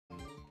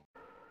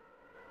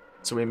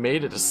So we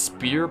made it a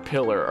spear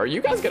pillar. Are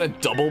you guys gonna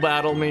double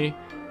battle me?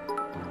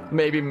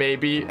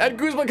 Maybe. And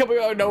Guzma coming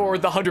out of nowhere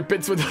with the 100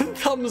 bits with the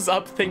thumbs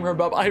up thing.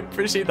 I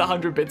appreciate the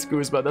 100 bits,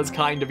 Guzma. That's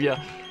kind of you.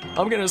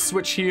 I'm gonna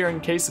switch here in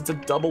case it's a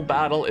double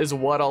battle is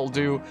what I'll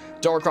do.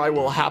 Darkrai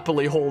will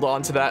happily hold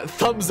on to that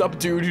thumbs up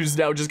dude who's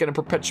now just gonna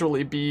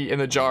perpetually be in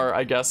the jar,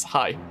 I guess.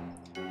 Hi.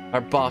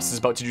 Our boss is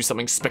about to do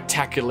something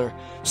spectacular.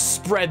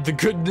 Spread the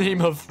good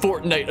name of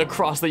Fortnite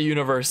across the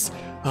universe.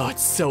 Oh,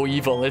 it's so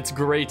evil. It's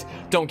great.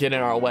 Don't get in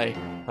our way.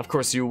 Of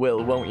course you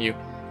will, won't you?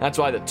 That's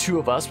why the two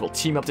of us will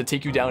team up to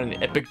take you down in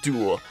an epic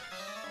duel.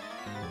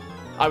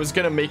 I was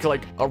gonna make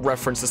like a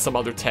reference to some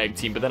other tag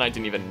team, but then I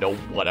didn't even know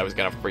what I was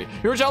gonna free.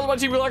 Your child of my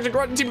Team Galactic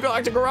Grunt and Team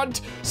Galactic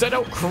Grunt sent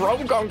out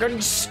Krogunk and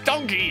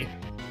Stunky.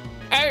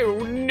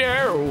 Oh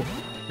no!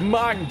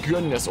 My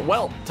goodness.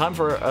 Well, time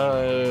for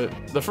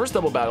the first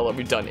double battle that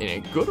we've done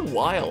in a good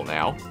while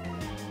now.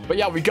 But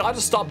yeah, we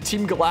gotta stop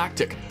Team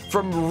Galactic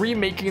from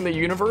remaking the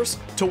universe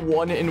to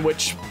one in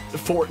which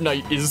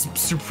Fortnite is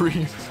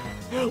supreme.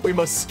 We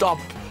must stop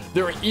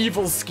their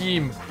evil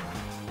scheme.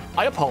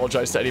 I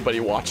apologize to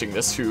anybody watching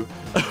this who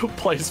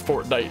plays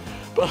Fortnite,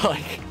 but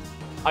like,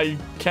 I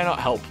cannot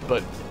help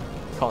but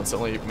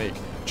constantly make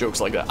jokes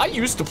like that. I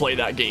used to play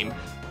that game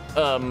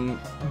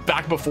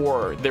back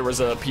before there was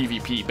a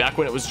PvP, back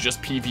when it was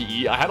just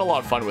PvE. I had a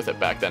lot of fun with it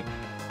back then.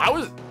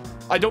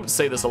 I don't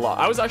say this a lot.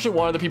 I was actually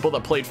one of the people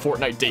that played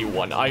Fortnite day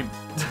one. I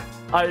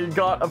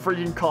got a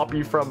freaking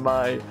copy from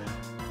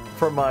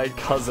my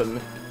cousin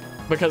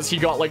because he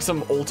got like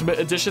some ultimate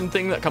edition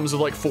thing that comes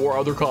with like 4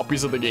 other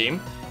copies of the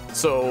game.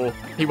 So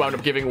he wound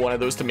up giving one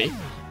of those to me.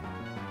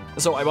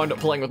 So I wound up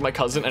playing with my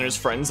cousin and his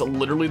friends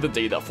literally the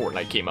day that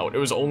Fortnite came out. It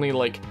was only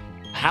like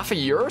half a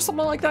year or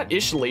something like that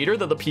ish later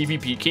that the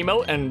PvP came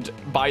out, and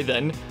by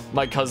then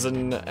my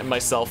cousin and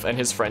myself and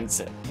his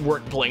friends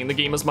weren't playing the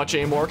game as much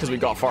anymore because we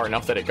got far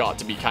enough that it got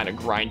to be kind of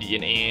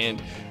grindy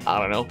and I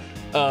don't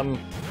know.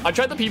 I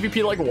tried the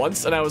PvP like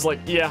once and I was like,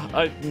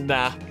 yeah,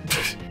 nah,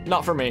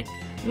 not for me.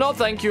 No,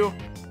 thank you.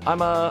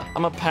 I'm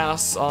a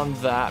pass on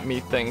that,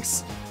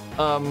 methinks.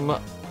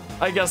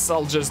 I guess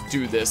I'll just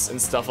do this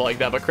and stuff like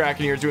that. But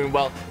Kraken, you're doing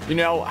well. You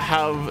now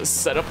have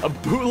set up a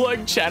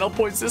bootleg channel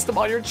point system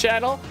on your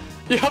channel.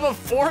 You have a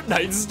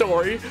Fortnite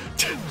story.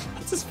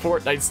 What's this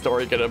Fortnite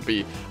story gonna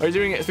be? Are you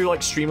doing it through like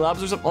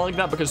Streamlabs or something like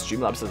that? Because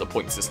Streamlabs has a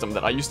point system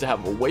that I used to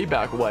have way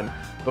back when,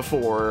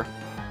 before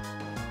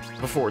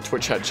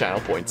Twitch had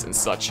channel points and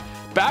such.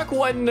 Back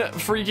when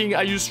freaking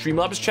I used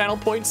Streamlabs channel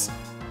points.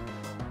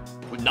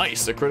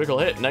 Nice, a critical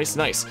hit.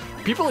 Nice.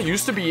 People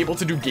used to be able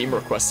to do game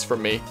requests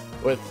from me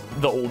with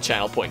the old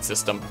channel point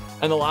system.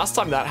 And the last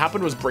time that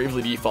happened was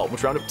Bravely Default,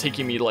 which wound up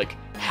taking me like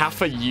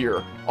half a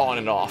year on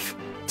and off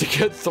to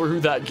get through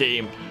that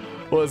game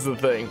was the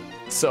thing.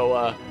 So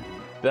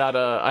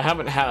I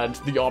haven't had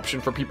the option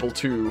for people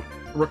to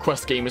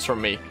request games from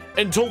me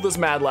until this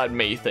Mad Lad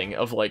May thing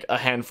of like a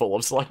handful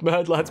of select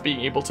Mad Lads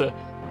being able to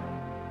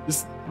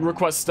just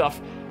request stuff.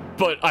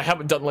 But I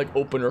haven't done like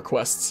open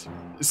requests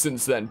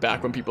since then,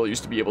 back when people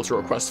used to be able to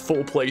request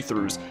full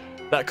playthroughs.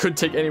 That could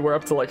take anywhere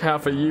up to like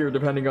half a year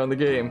depending on the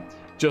game,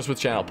 just with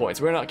channel points.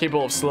 We're not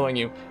capable of slowing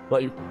you.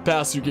 Let you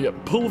pass, you can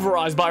get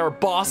pulverized by our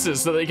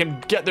bosses so they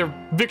can get their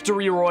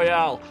victory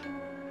royale.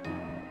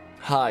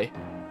 Hi.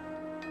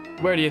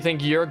 Where do you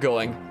think you're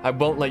going? I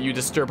won't let you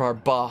disturb our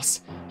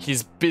boss.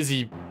 He's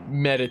busy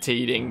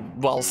meditating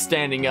while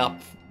standing up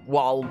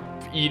while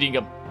eating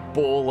a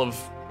bowl of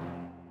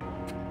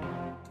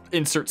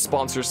insert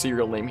sponsor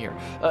cereal name here.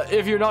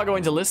 If you're not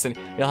going to listen,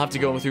 you'll have to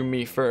go through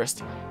me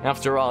first.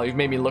 After all, you've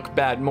made me look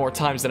bad more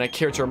times than I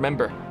care to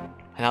remember.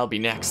 And I'll be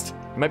next.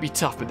 It might be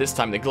tough, but this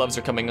time the gloves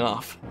are coming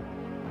off.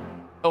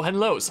 Oh,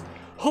 hellos.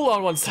 Hold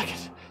on one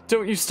second.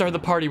 Don't you start the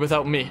party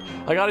without me.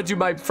 I gotta do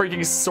my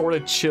freaking sorta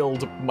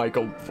chilled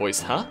Michael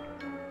voice, huh?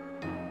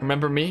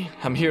 Remember me?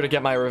 I'm here to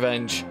get my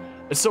revenge.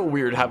 It's so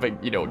weird having,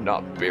 you know,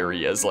 not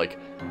Barry as like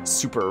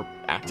super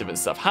active and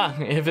stuff. Huh,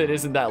 if it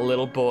isn't that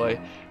little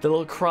boy, the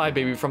little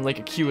crybaby from Lake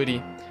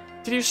Acuity.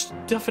 Did you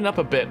stiffen up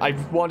a bit? I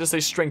wanted to say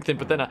strengthen,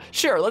 but then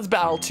sure, let's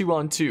battle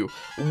 2-on-2.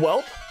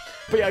 Welp.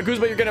 But yeah,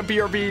 Guzma, you're gonna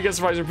BRB against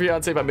surprise your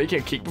fiance by making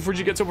a cake before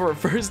she gets over her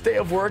first day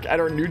of work at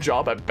her new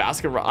job at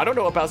Baskin Robbins. I don't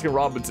know what Baskin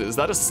Robbins is. Is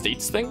that a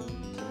States thing?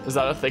 Is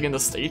that a thing in the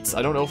States?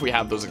 I don't know if we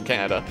have those in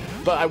Canada.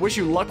 But I wish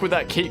you luck with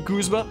that cake,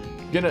 Guzma.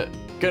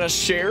 Gonna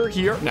share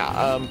here.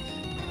 Nah,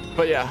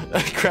 but yeah,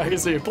 Kraken,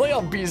 so you play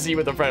on PC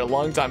with a friend a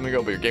long time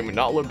ago, but your game would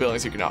not load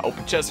buildings, you cannot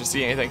open chests or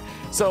see anything.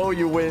 So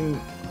you went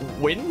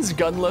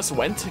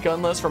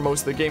gunless for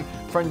most of the game.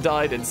 Friend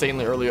died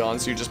insanely early on,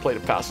 so you just played a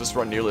fastest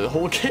run nearly the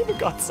whole game and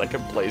got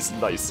second place.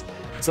 Nice.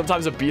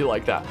 Sometimes it'd be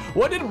like that.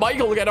 When did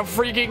Michael get a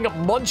freaking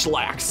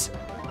munchlax?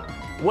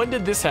 When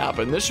did this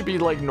happen? This should be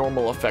like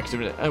normal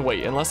effectiveness.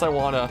 Wait, unless I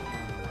wanna...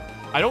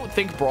 I don't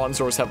think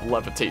Bronzors have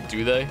levitate,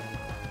 do they?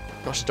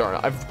 Gosh darn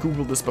it, I've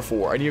Googled this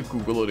before. I need to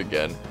Google it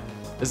again.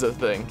 Is a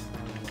thing.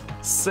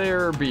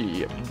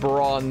 Serbi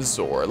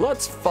Bronzor.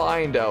 Let's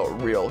find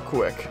out real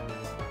quick.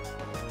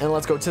 And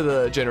let's go to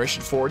the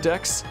Generation 4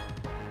 decks.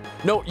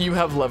 No, you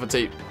have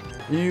levitate.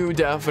 You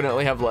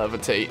definitely have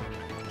levitate.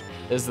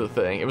 is the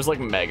thing. It was like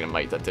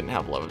Magnemite that didn't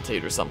have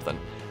Levitate or something.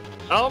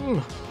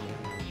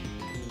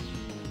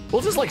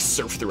 We'll just like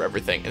surf through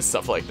everything and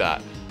stuff like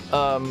that.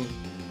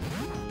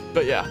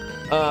 But yeah,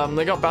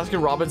 they got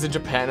Baskin Robbins in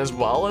Japan as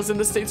well as in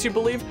the States, you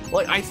believe?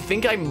 Like, I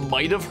think I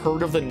might have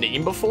heard of the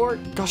name before.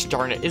 Gosh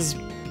darn it,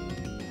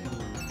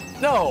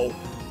 No,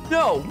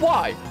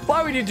 why?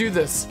 Why would you do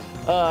this?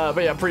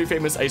 But yeah, pretty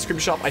famous ice cream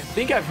shop. I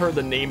think I've heard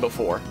the name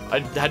before. I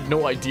had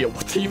no idea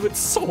what they even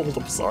sold,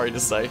 I'm sorry to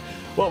say.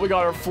 Well, we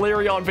got our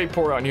Flareon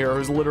Vaporeon here,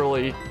 who's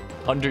literally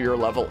under your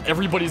level.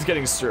 Everybody's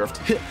getting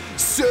surfed.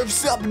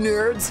 Surf's up,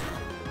 nerds!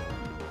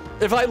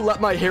 If I let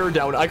my hair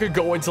down, I could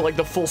go into like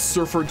the full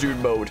surfer dude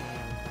mode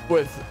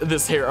with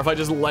this hair. If I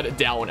just let it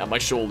down at my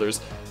shoulders,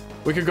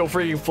 we could go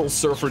freaking full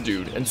surfer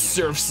dude and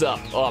surfs up.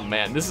 Oh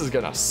man, this is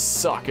gonna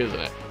suck, isn't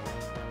it?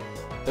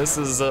 This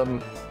is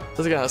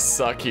gonna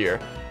suck here.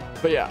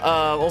 But yeah,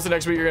 also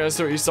next week you're gonna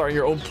start starting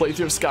your own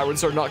playthrough of Skyward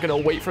Sword. Not gonna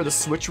wait for the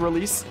Switch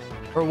release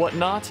or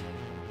whatnot.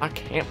 I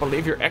can't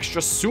believe you're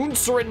extra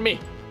soon-soring me.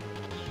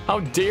 How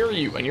dare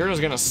you? And you're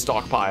just gonna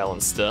stockpile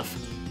and stuff.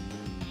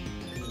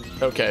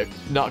 Okay,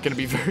 not gonna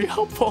be very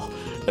helpful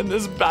in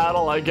this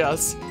battle, I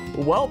guess.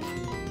 Welp,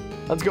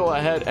 let's go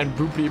ahead and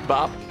boopity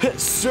bop.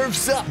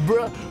 Surf's up,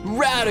 bruh.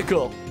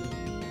 Radical.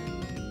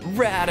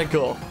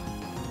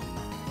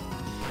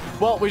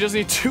 Well, we just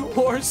need 2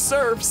 more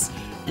surfs.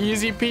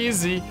 Easy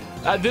peasy.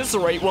 At this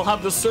rate, we'll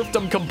have the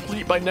serfdom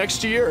complete by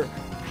next year.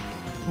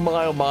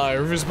 My oh my,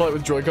 just play it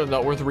with Joy-Con,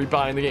 not worth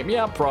rebuying the game.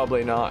 Yeah,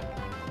 probably not.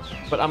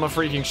 But I'm a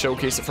freaking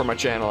showcase it for my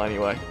channel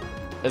anyway,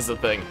 is the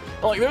thing.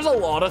 Like, there's a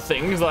lot of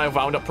things that I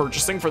wound up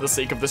purchasing for the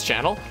sake of this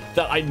channel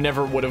that I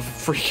never would have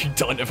freaking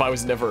done if I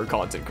was never a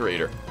content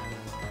creator.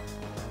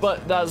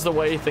 But that's the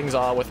way things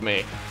are with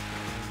me.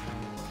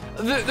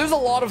 There's a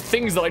lot of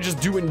things that I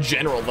just do in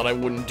general that I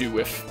wouldn't do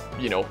if,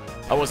 you know,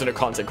 I wasn't a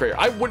content creator.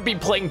 I would be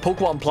playing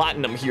Pokemon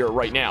Platinum here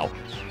right now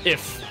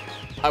if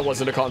I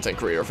wasn't a content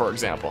creator, for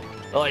example.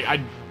 Like,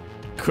 I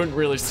couldn't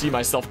really see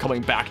myself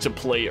coming back to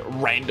play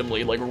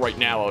randomly, like right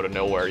now out of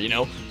nowhere, you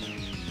know?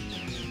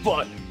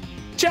 But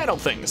channel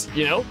things,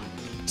 you know?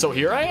 So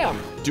here I am,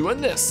 doing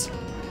this.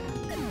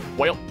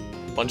 Well,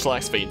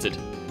 Munchlax fainted.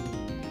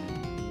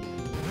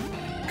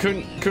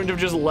 Couldn't have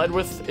just led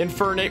with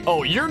Infernape.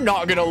 Oh, you're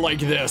not gonna like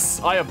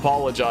this. I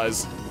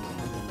apologize.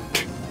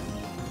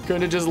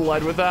 Couldn't have just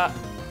led with that.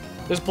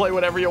 Just play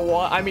whatever you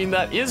want. I mean,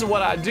 that is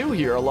what I do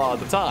here a lot of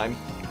the time.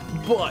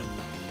 But,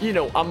 you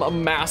know, I'm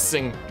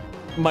amassing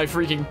my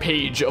freaking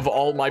page of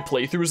all my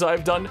playthroughs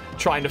I've done,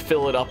 trying to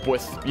fill it up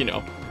with, you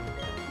know,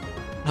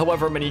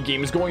 however many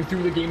games, going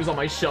through the games on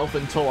my shelf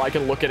until I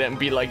can look at it and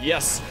be like,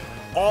 yes,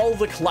 all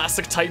the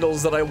classic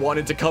titles that I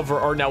wanted to cover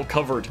are now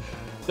covered.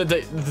 The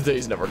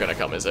day's never gonna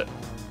come, is it?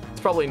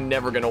 It's probably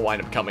never gonna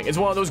wind up coming. It's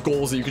one of those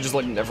goals that you can just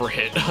like never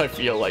hit, I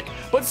feel like.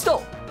 But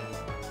still,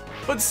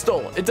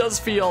 it does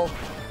feel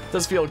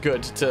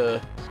good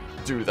to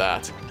do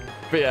that.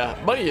 But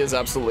yeah, money is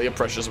absolutely a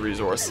precious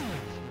resource.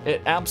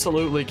 It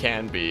absolutely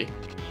can be.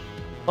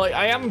 Like,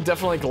 I am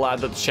definitely glad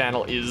that the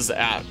channel is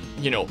at,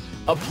 you know,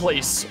 a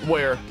place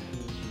where,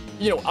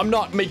 you know, I'm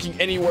not making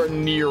anywhere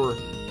near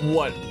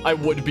what I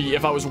would be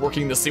if I was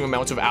working the same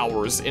amount of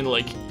hours in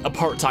like a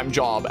part-time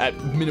job at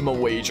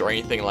minimum wage or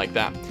anything like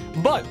that.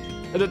 But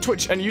the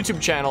Twitch and YouTube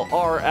channel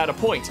are at a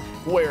point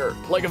where,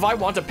 like, if I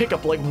want to pick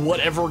up like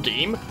whatever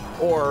game,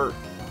 or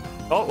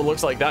oh, it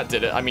looks like that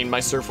did it. I mean, my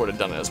surf would have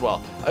done it as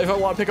well. If I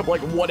want to pick up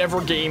like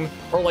whatever game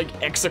or like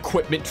X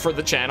equipment for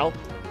the channel,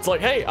 it's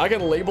like, hey, I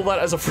can label that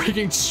as a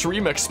freaking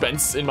stream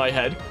expense in my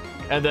head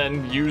and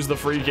then use the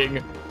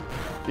freaking,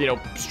 you know,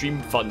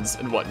 stream funds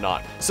and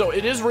whatnot. So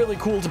it is really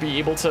cool to be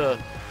able to,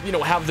 you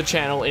know, have the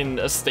channel in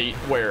a state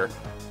where,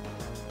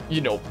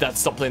 you know, that's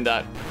something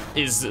that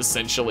is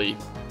essentially,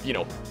 you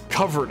know,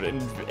 covered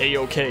in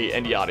A-OK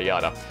and yada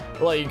yada.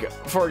 Like,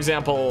 for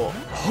example,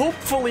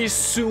 hopefully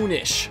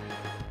soonish,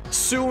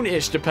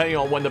 depending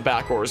on when the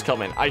back orders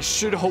come in, I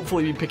should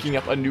hopefully be picking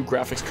up a new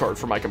graphics card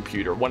for my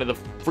computer. One of the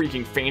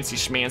freaking fancy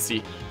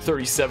schmancy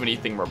 3070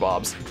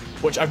 thingamabobs,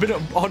 which I've been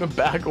on a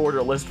back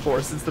order list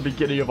for since the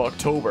beginning of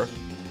October.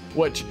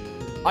 Which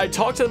I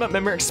talked to them at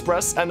Memory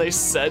Express and they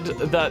said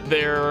that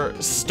they're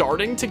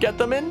starting to get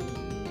them in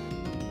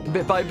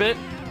bit by bit.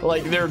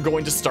 Like, they're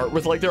going to start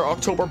with like their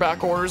October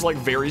back orders like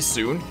very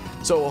soon.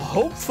 So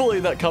hopefully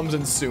that comes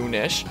in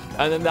soonish,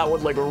 and then that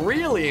would like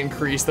really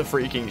increase the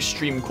freaking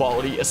stream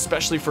quality,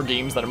 especially for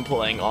games that I'm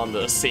playing on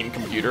the same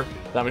computer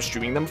that I'm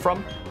streaming them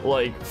from.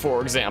 Like,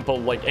 for example,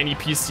 like any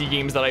PC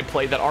games that I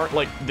play that aren't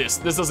like this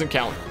doesn't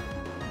count.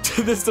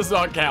 This does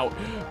not count.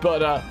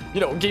 But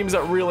you know, games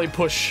that really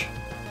push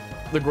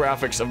the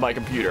graphics of my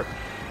computer,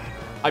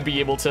 I'd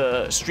be able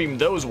to stream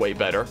those way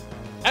better.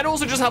 And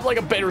also just have like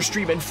a better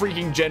stream in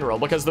freaking general,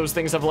 because those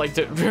things have like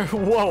to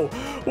whoa,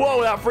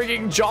 that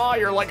freaking jaw,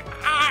 you're like,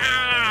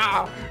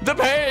 ah, the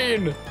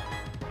pain.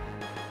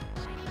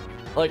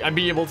 Like, I'd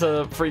be able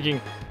to freaking,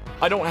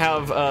 I don't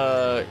have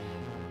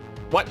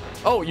what?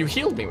 Oh, you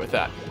healed me with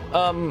that.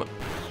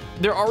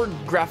 There are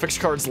graphics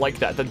cards like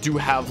that do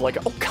have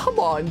like, oh come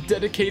on,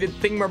 dedicated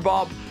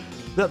thingamabob.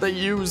 that they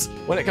use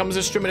when it comes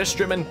to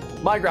streaming.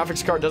 My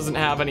graphics card doesn't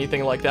have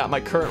anything like that.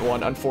 My current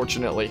one,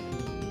 unfortunately.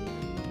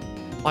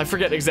 I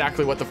forget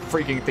exactly what the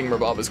freaking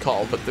thingamabob is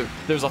called, but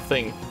there's a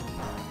thing.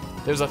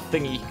 There's a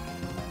thingy.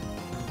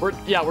 We're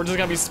just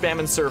gonna be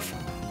spamming surf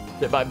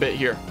bit by bit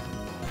here.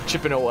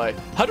 Chipping away.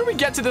 How do we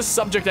get to this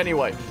subject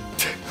anyway?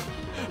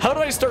 How do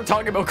I start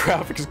talking about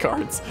graphics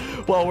cards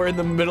while we're in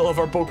the middle of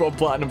our Pokemon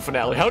Platinum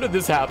finale? How did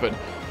this happen?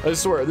 I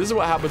swear, this is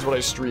what happens when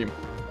I stream.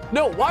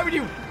 No, why would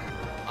you...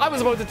 I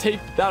was about to take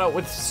that out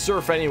with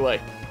Surf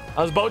anyway.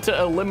 I was about to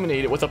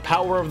eliminate it with the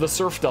power of the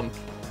serfdom.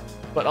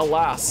 But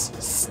alas,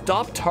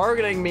 stop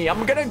targeting me.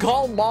 I'm gonna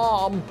call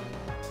Mom.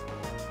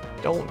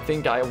 Don't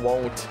think I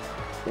won't.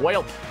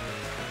 Well,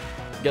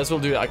 guess we'll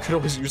do that. I could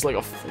always use like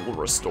a full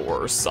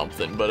restore or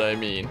something, but I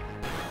mean...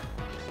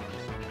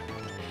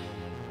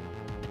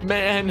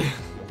 Man.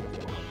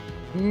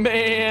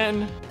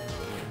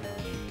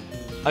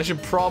 I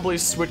should probably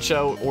switch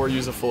out or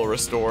use a full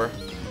restore.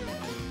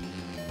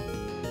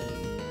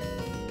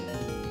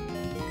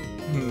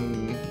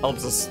 I'll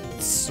just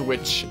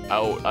switch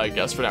out, I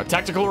guess, for now.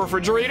 Tactical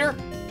refrigerator?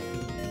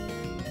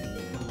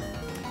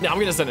 Yeah, I'm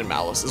gonna send in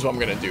Malice, is what I'm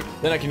gonna do.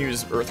 Then I can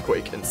use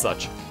Earthquake and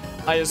such.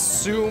 I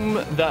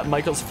assume that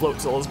Michael's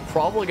Floatzel is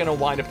probably gonna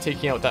wind up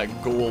taking out that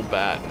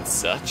Golbat and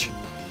such.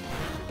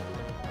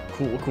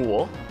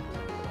 Cool.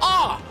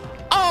 Ah!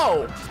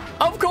 Oh!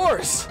 Of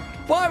course!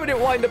 Why would it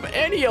wind up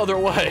any other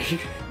way?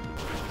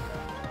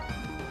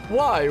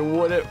 Why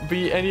would it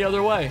be any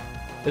other way?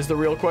 Is the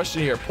real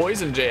question here.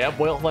 Poison jab?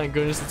 Well, thank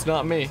goodness it's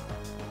not me.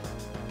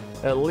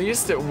 At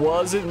least it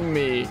wasn't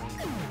me.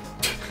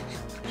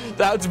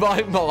 That's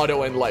my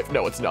motto in life.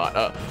 No, it's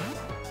not.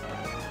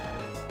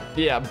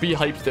 Yeah, be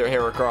hyped there,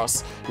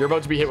 Heracross. You're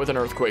about to be hit with an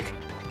Earthquake.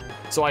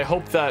 So I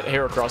hope that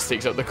Heracross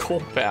takes out the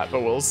Golbat,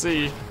 but we'll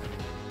see.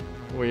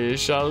 We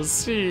shall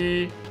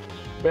see.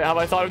 Wait, have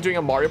I thought of doing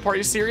a Mario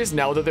Party series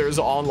now that there's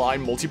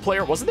online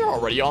multiplayer? Wasn't there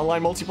already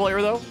online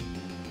multiplayer, though?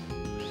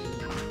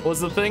 What was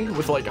the thing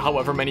with, like,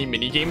 however many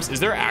mini-games? Is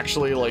there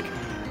actually, like,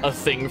 a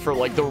thing for,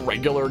 like, the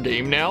regular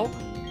game now?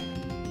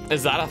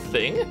 Is that a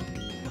thing?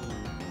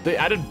 They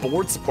added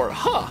board support.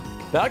 Huh.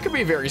 That could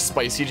be very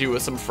spicy to do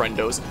with some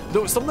friendos.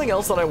 Though something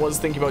else that I was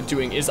thinking about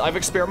doing is I've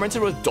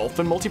experimented with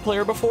Dolphin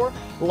multiplayer before.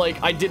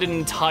 Like, I did an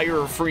entire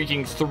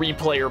freaking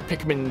 3-player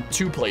Pikmin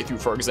 2 playthrough,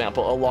 for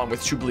example, along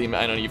with Chublima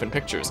and Uneven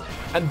Pictures.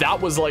 And that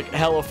was, like,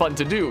 hella fun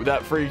to do,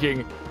 that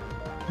freaking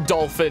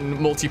Dolphin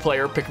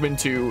multiplayer Pikmin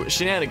 2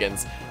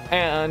 shenanigans.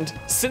 And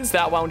since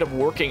that wound up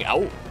working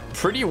out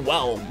pretty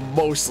well,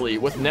 mostly,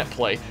 with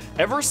netplay,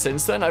 ever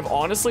since then, I've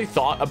honestly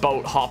thought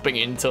about hopping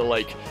into,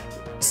 like,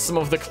 some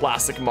of the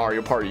classic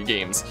Mario Party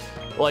games,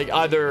 like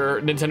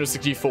either Nintendo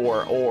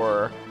 64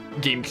 or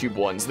GameCube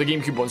ones. The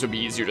GameCube ones would be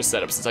easier to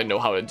set up since I know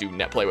how to do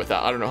netplay with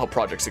that. I don't know how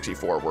Project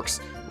 64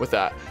 works with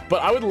that,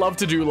 but I would love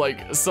to do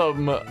like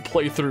some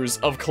playthroughs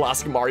of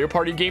classic Mario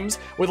Party games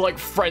with like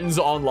friends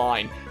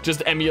online,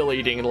 just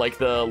emulating like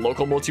the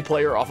local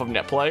multiplayer off of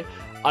netplay.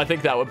 I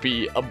think that would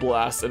be a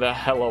blast and a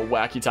hella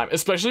wacky time,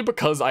 especially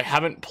because I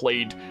haven't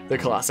played the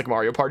classic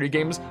Mario Party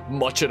games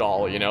much at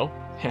all, you know?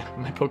 Yeah,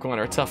 my Pokemon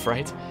are tough,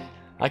 right?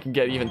 I can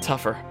get even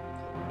tougher.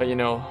 But you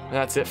know,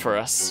 that's it for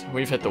us.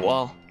 We've hit the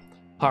wall.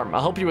 Harm,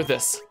 I'll help you with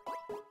this.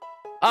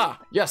 Ah,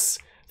 yes.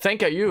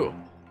 Thank you.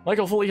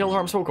 Michael fully healed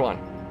Harm's Pokemon.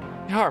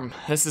 Harm,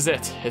 this is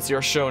it. It's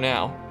your show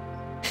now.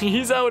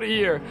 He's out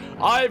here.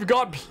 I've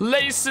got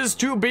places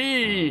to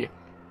be.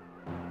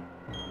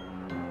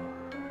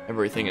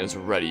 Everything is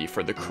ready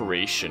for the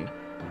creation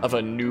of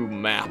a new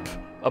map.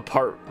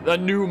 A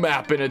new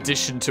map in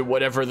addition to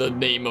whatever the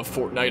name of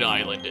Fortnite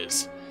Island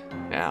is.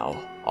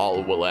 Now,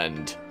 all will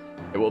end.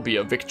 It will be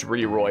a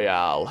victory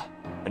royale,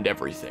 and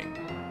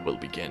everything will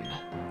begin.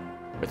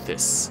 With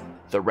this,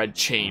 the red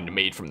chain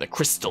made from the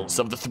crystals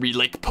of the 3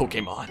 lake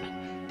Pokemon.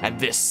 And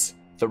this,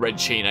 the red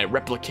chain I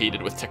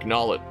replicated with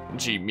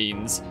technology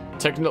means.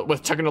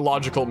 With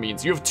technological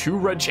means. You have 2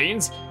 red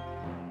chains?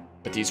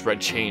 With these red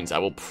chains, I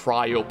will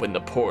pry open the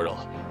portal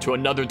to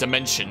another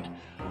dimension.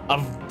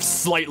 A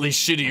slightly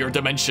shittier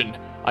dimension.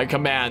 I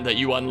command that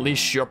you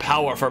unleash your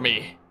power for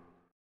me.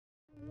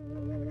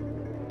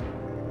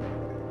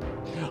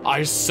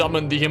 I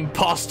summon the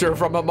imposter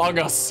from among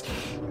us.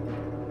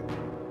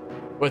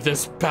 With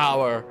this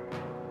power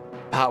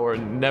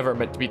never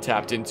meant to be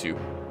tapped into,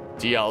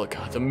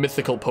 Dialga, the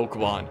mythical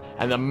Pokemon,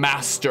 and the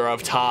master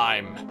of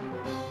time.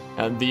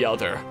 And the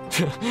other,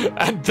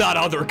 and that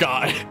other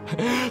guy,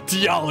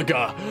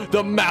 Dialga,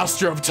 the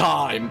master of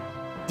time,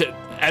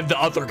 and the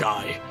other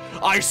guy.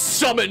 I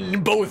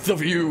summon both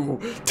of you.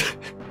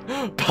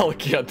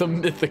 Palkia, the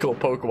mythical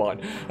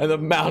Pokemon, and the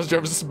master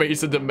of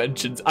space and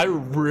dimensions. I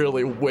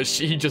really wish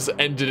he just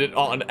ended it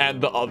on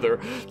and the other.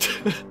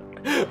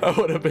 That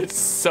would have been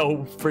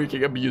so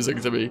freaking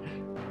amusing to me.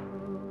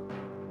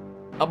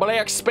 A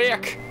black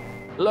speck.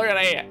 Look at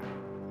that.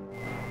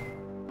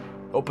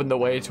 Open the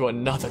way to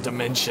another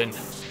dimension.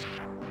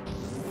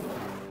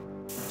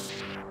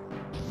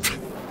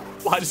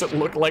 Why does it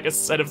look like a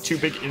set of 2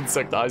 big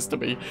insect eyes to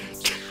me?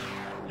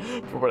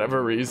 For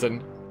whatever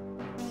reason.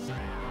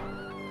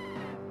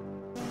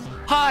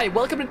 Hi,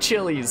 welcome to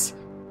Chili's.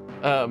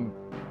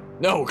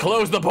 No,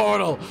 close the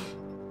portal.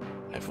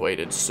 I've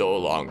waited so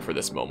long for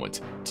this moment,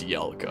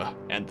 Dialga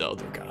and the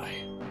other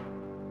guy.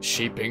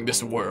 Shaping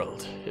this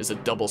world is a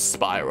double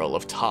spiral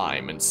of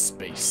time and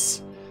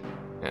space.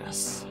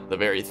 Yes, the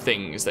very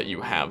things that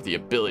you have the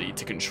ability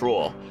to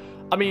control.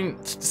 I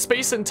mean,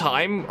 space and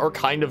time are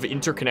kind of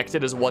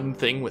interconnected as one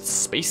thing with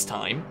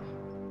space-time.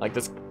 Like,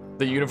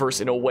 the universe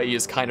in a way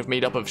is kind of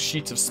made up of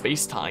sheets of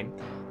space-time.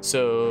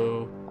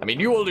 So, I mean,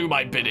 you will do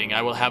my bidding.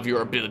 I will have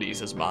your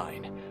abilities as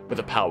mine. With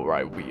the power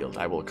I wield,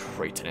 I will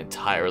create an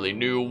entirely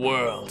new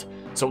world.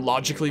 So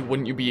logically,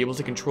 wouldn't you be able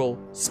to control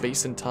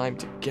space and time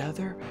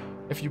together?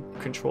 If you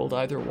controlled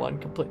either one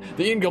completely?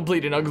 The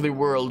incomplete and ugly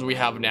world we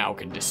have now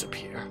can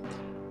disappear.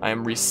 I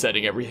am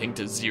resetting everything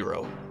to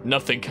 0.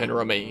 Nothing can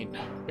remain,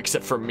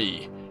 except for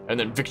me. And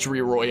then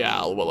Victory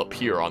Royale will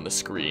appear on the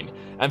screen.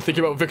 And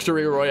thinking about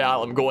Victory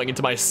Royale, I'm going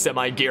into my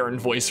semi-Garen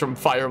voice from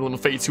Fire Emblem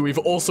Fates, who we've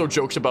also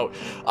joked about.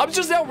 I'm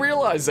just now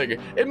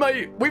realizing,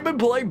 we've been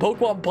playing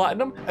Pokemon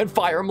Platinum and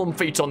Fire Emblem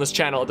Fates on this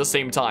channel at the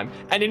same time.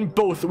 And in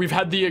both, we've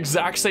had the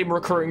exact same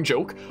recurring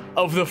joke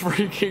of the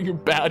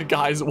freaking bad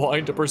guys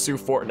wanting to pursue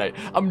Fortnite.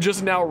 I'm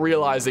just now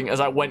realizing as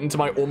I went into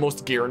my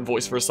almost Garen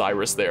voice for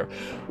Cyrus there.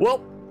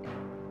 Well,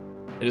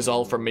 it is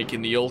all for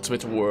making the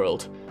ultimate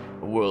world.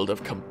 A world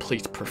of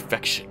complete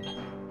perfection.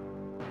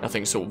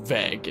 Nothing so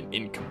vague and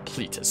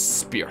incomplete as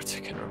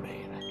Spirit can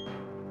remain.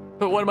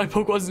 But one of my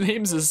Pokemon's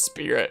names is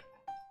Spirit.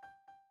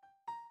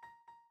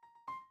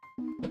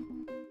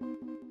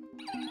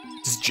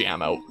 Just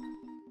jam out.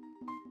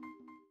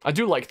 I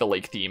do like the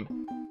lake theme.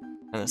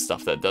 And the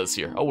stuff that it does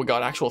here. Oh, we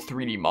got actual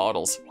 3D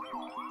models.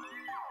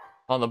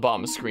 On the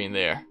bottom screen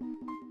there.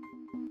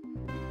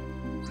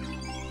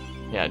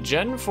 Yeah,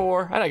 Gen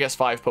 4, and I guess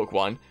 5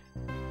 Pokemon.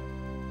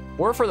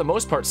 We're for the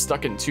most part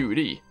stuck in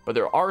 2D, but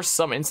there are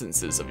some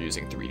instances of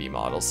using 3D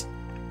models.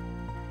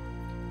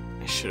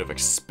 I should have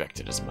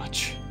expected as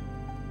much.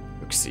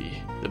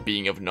 Uxie, the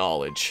being of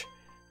knowledge.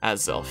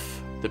 Azelf,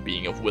 the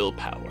being of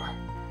willpower.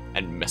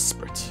 And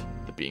Mesprit,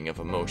 the being of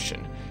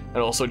emotion. And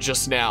also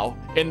just now,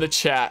 in the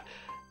chat,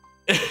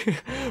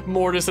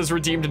 Mortis has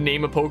redeemed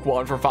Name a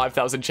Pokemon for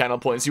 5,000 channel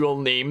points. You will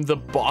name the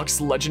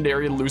box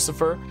legendary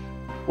Lucifer?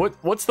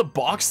 What's the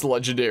box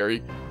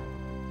legendary?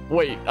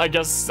 Wait, I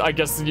guess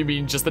you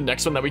mean just the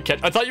next one that we catch.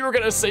 I thought you were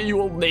gonna say you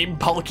will name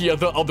Palkia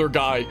the other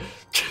guy.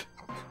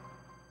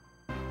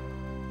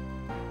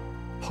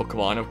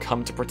 Pokemon have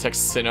come to protect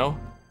Sinnoh?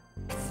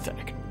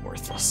 Pathetic and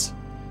worthless.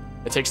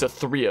 It takes the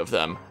 3 of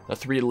them, the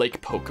 3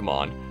 lake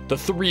Pokemon, the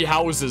 3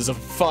 houses of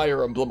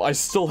Fire Emblem. I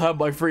still have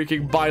my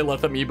freaking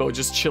Byleth amiibo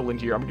just chilling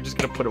here. I'm just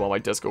gonna put him on my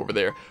desk over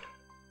there.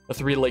 The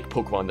 3 lake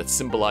Pokemon that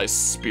symbolize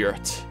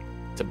spirit,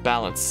 to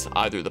balance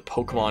either the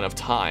Pokemon of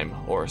time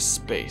or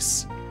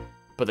space.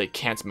 But they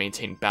can't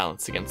maintain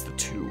balance against the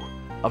 2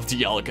 of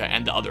Dialga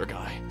and the other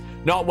guy.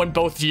 Not when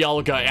both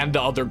Dialga and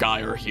the other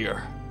guy are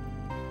here.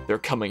 Their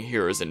coming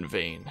here is in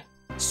vain.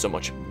 So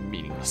much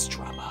meaningless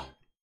drama.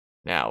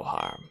 Now,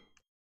 Harm,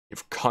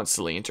 you've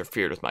constantly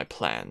interfered with my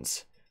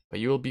plans, but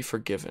you will be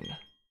forgiven.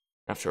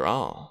 After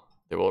all,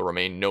 there will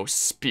remain no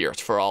spirit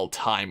for all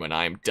time when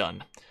I am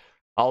done.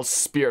 All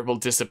spirit will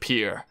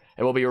disappear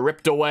and will be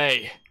ripped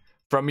away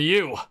from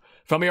you,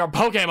 from your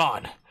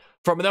Pokemon,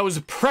 from those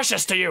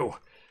precious to you.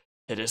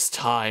 It is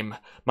time.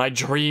 My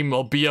dream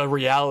will be a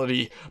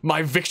reality.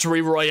 My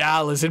Victory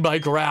Royale is in my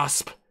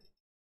grasp.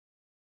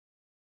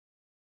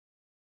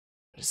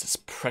 What is this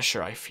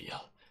pressure I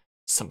feel?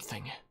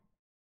 Something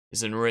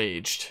is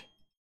enraged.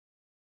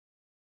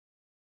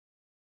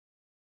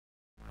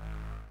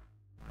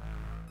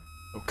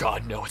 Oh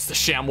god, no, it's the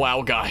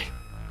ShamWow guy.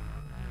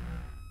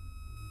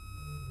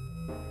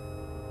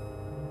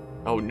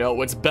 Oh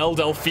no, it's Belle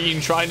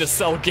Delphine trying to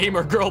sell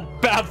Gamer Girl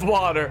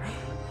bathwater.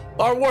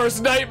 Our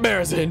worst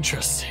nightmares.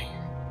 Interesting.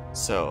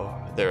 So,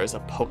 there is a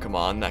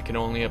Pokemon that can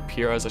only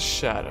appear as a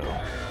shadow.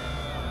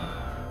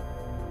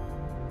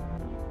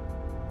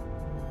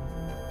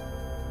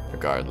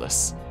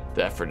 Regardless,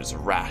 the effort is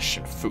rash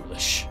and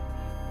foolish.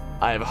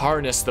 I have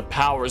harnessed the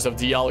powers of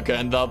Dialga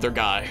and the other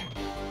guy.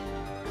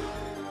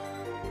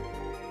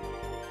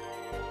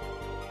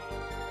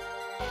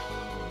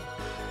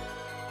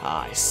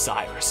 I,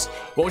 Cyrus,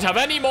 won't have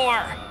any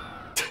more!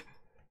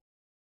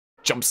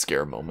 Jump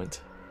scare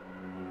moment.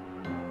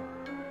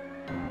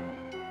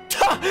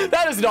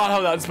 That is not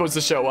how that's supposed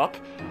to show up.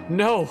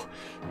 No,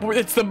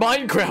 it's the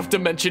Minecraft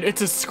dimension.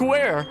 It's a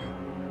square.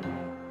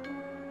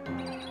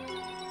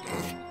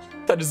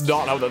 That is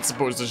not how that's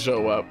supposed to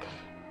show up.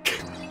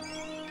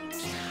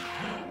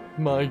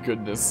 My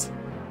goodness.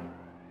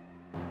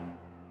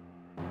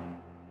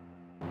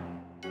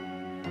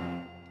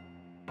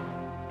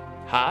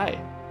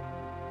 Hi.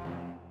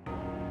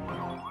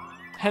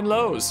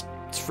 Hellos.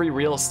 It's free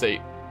real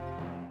estate.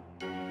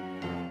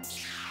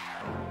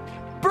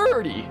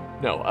 Birdie!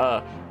 No,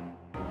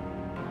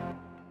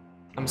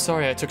 I'm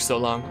sorry I took so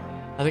long.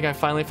 I think I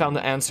finally found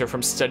the answer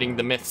from studying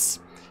the myths.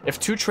 If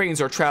 2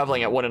 trains are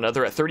traveling at one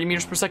another at 30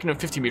 meters per second and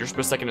 50 meters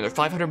per second and they're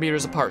 500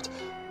 meters apart,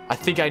 I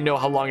think I know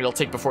how long it'll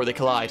take before they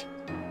collide.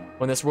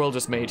 When this world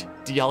was made,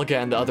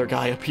 Dialga and the other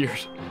guy appeared.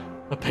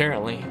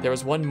 Apparently, there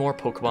was one more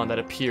Pokemon that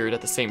appeared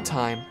at the same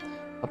time.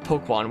 A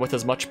Pokemon with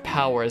as much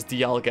power as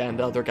Dialga and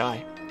the other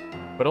guy.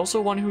 But also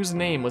one whose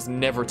name was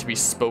never to be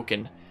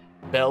spoken.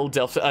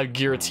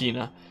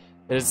 Giratina.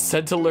 It is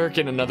said to lurk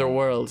in another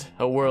world.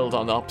 A world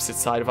on the opposite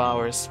side of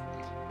ours.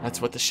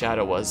 That's what the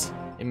shadow was.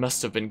 It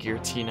must have been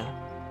Giratina.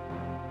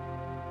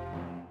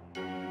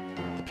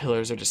 The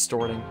pillars are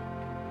distorting.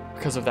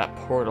 Because of that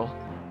portal,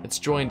 it's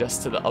joined us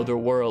to the other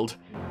world.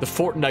 The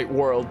Fortnite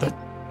world that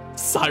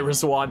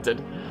Cyrus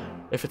wanted.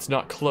 If it's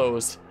not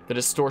closed, the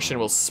distortion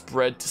will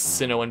spread to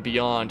Sinnoh and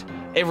beyond.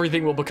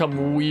 Everything will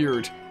become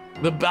weird.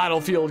 The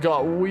battlefield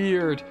got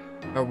weird.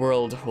 Our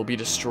world will be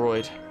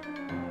destroyed.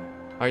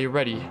 Are you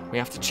ready? We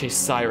have to chase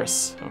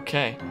Cyrus.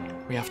 Okay,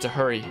 we have to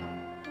hurry.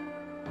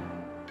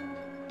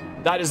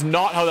 That is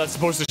not how that's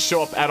supposed to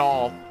show up at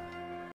all.